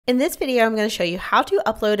In this video, I'm going to show you how to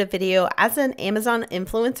upload a video as an Amazon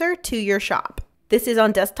influencer to your shop. This is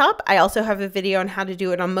on desktop. I also have a video on how to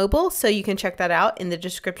do it on mobile, so you can check that out in the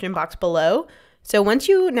description box below. So once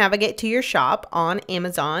you navigate to your shop on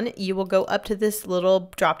Amazon, you will go up to this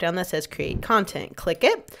little drop down that says create content. Click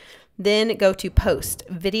it, then go to post,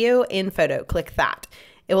 video and photo. Click that.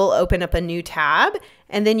 It will open up a new tab,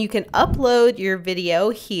 and then you can upload your video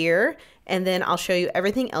here, and then I'll show you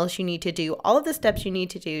everything else you need to do, all of the steps you need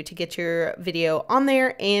to do to get your video on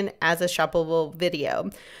there and as a shoppable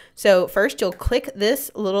video. So first you'll click this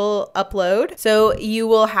little upload. So you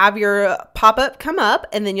will have your pop-up come up,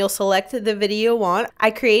 and then you'll select the video you want.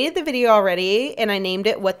 I created the video already and I named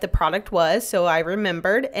it what the product was, so I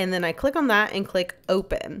remembered, and then I click on that and click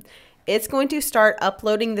open. It's going to start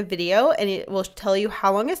uploading the video, and it will tell you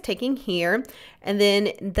how long it's taking here. And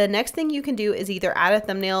then the next thing you can do is either add a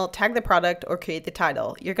thumbnail, tag the product, or create the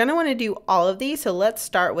title. You're going to want to do all of these, so let's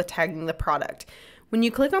start with tagging the product. When you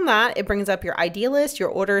click on that, it brings up your idea list, your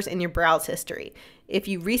orders, and your browse history. If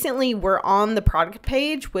you recently were on the product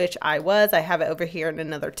page, which I was, I have it over here in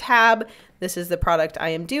another tab. This is the product I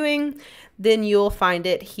am doing. Then you'll find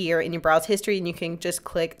it here in your browse history, and you can just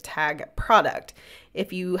click tag product.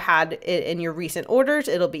 If you had it in your recent orders,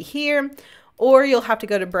 it'll be here, or you'll have to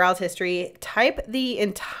go to browse history, type the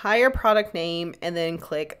entire product name, and then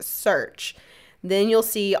click search. Then you'll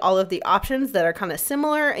see all of the options that are kind of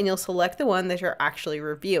similar, and you'll select the one that you're actually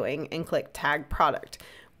reviewing and click tag product.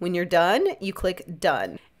 When you're done, you click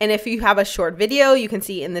done. And if you have a short video, you can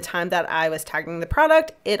see in the time that I was tagging the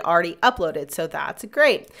product, it already uploaded, so that's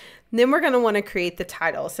great. Then we're going to want to create the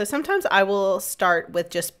title. So sometimes I will start with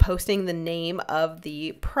just posting the name of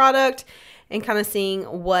the product and kind of seeing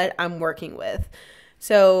what I'm working with.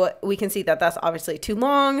 So we can see that that's obviously too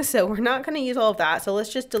long, so we're not going to use all of that. So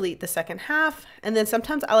let's just delete the second half. And then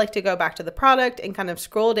sometimes I like to go back to the product and kind of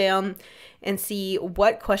scroll down and see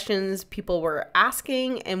what questions people were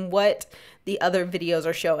asking and what the other videos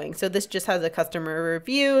are showing. So this just has a customer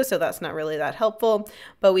review, so that's not really that helpful,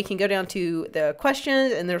 but we can go down to the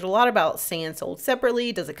questions, and there's a lot about sand sold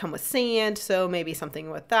separately. Does it come with sand? So maybe something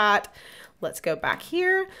with that. Let's go back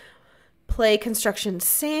here. Play construction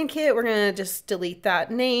sand kit. We're gonna just delete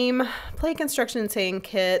that name. Play construction sand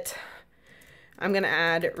kit. I'm gonna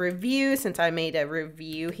add review since I made a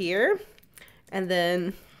review here. And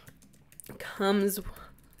then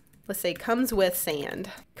let's say comes with sand.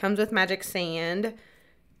 Comes with magic sand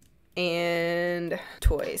and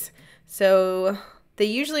toys. So they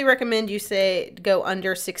usually recommend you go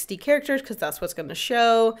under 60 characters because that's what's going to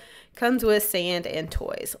show. Comes with sand and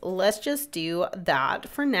toys. Let's just do that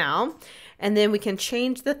for now. And then we can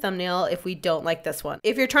change the thumbnail if we don't like this one.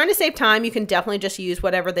 If you're trying to save time, you can definitely just use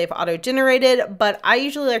whatever they've auto-generated, but I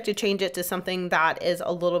usually like to change it to something that is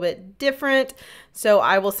a little bit different. So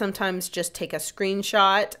I will sometimes just take a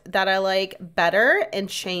screenshot that I like better and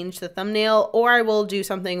change the thumbnail, or I will do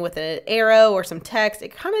something with an arrow or some text.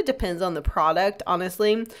 It kind of depends on the product,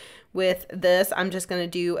 honestly. With this, I'm just going to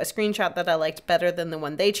do a screenshot that I liked better than the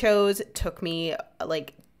one they chose. It took me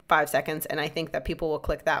like 5 seconds, and I think that people will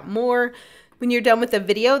click that more. When you're done with the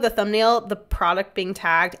video, the thumbnail, the product being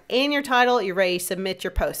tagged, and your title, you're ready to submit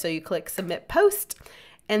your post. So you click submit post,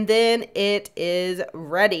 and then it is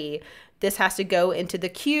ready. This has to go into the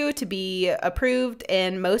queue to be approved,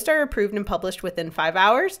 and most are approved and published within 5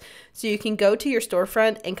 hours. So you can go to your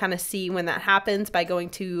storefront and kind of see when that happens by going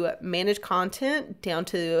to manage content, down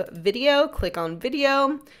to video, click on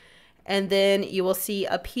video, and then you will see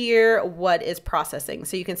up here what is processing.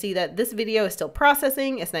 So you can see that this video is still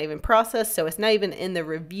processing. It's not even processed, so it's not even in the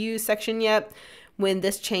review section yet. When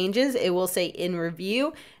this changes, it will say in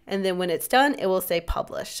review, and then when it's done, it will say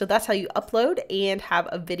published. So that's how you upload and have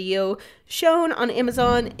a video shown on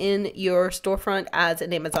Amazon in your storefront as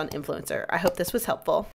an Amazon influencer. I hope this was helpful.